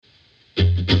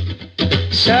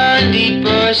Sandeep,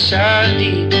 oh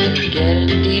Sandeep,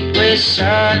 getting deep with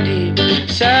Sandeep.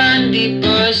 Sandeep,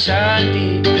 oh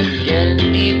Sandeep,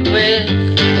 getting deep with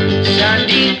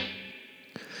Sandeep.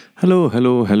 Hello,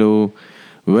 hello, hello.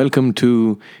 Welcome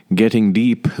to Getting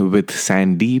Deep with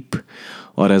Sandeep,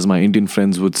 or as my Indian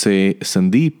friends would say,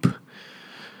 Sandeep.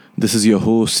 This is your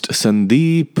host,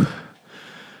 Sandeep.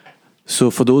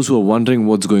 So, for those who are wondering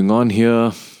what's going on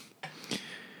here,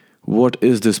 what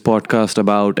is this podcast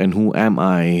about and who am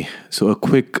I? So, a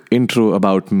quick intro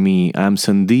about me. I'm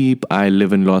Sandeep. I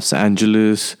live in Los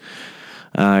Angeles.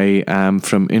 I am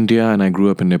from India and I grew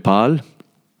up in Nepal.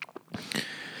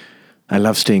 I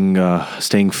love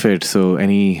staying fit. So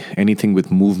anything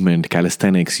with movement,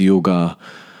 calisthenics, yoga,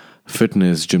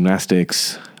 fitness,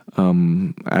 gymnastics.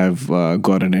 I've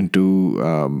gotten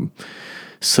into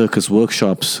circus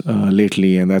workshops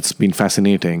lately, and that's been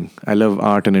fascinating. I love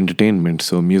art and entertainment,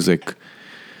 so music,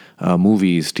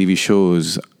 movies, TV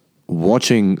shows,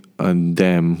 watching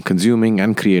them, consuming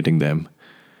and creating them.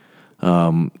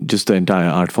 Just the entire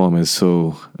art form is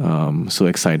so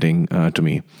exciting to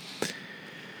me.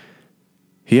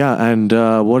 Yeah, and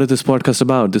what is this podcast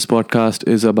about? This podcast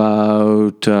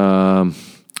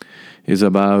is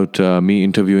about me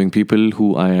interviewing people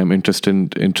who I am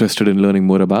interested in learning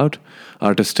more about,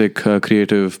 artistic,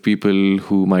 creative people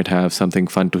who might have something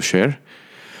fun to share,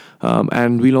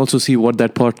 and we'll also see what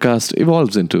that podcast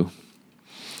evolves into.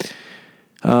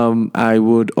 I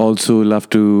would also love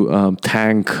to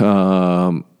thank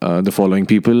the following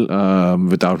people,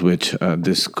 without which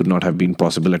this could not have been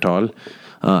possible at all.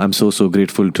 I'm so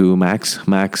grateful to Max.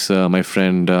 Max, my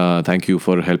friend, thank you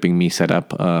for helping me set up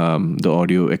the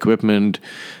audio equipment,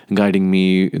 guiding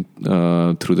me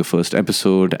through the first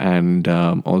episode, and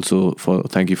also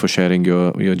thank you for sharing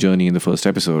your journey in the first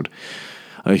episode.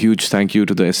 A huge thank you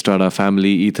to the Estrada family.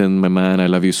 Ethan, my man, I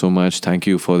love you so much. Thank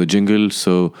you for the jingle.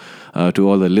 So to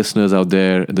all the listeners out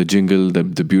there, the jingle,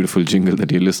 the beautiful jingle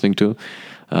that you're listening to,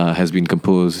 has been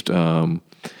composed and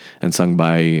sung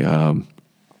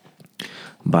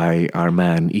by our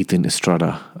man Ethan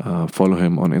Estrada. Follow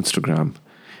him on Instagram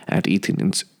at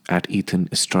Ethan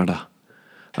Estrada.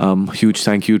 Huge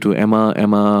thank you to Emma.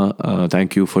 Emma,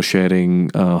 thank you for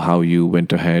sharing how you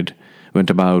went about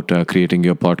creating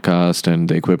your podcast and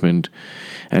the equipment,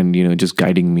 and just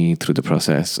guiding me through the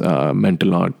process. Meant a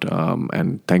lot,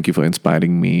 and thank you for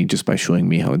inspiring me just by showing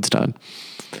me how it's done.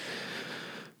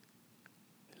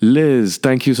 Liz,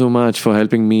 thank you so much for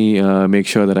helping me make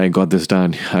sure that I got this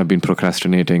done. I've been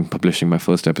procrastinating publishing my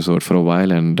first episode for a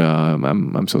while, and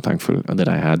I'm so thankful that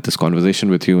I had this conversation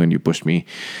with you and you pushed me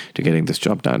to getting this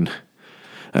job done.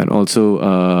 And also,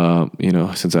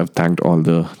 since I've thanked all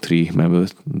the three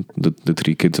members, the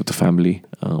three kids of the family,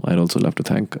 I'd also love to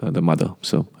thank the mother.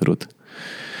 So, Ruth,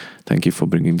 thank you for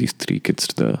bringing these three kids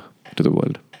to the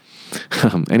world.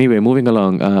 Anyway, moving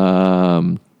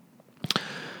along.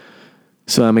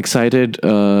 So I'm excited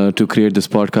to create this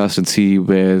podcast and see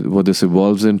what this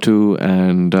evolves into,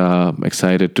 and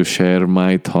excited to share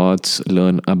my thoughts,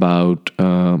 learn about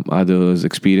others'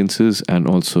 experiences, and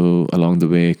also along the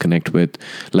way connect with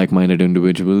like-minded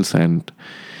individuals and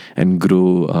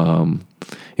grow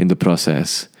in the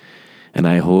process. And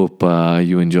I hope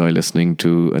you enjoy listening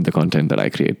to the content that I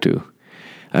create too.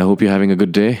 I hope you're having a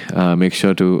good day. Make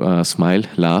sure to smile,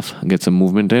 laugh, get some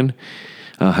movement in.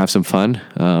 Have some fun,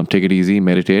 take it easy,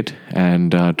 meditate, and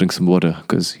drink some water,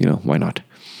 because, why not?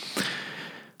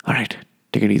 All right,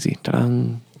 take it easy.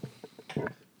 Ta-dang.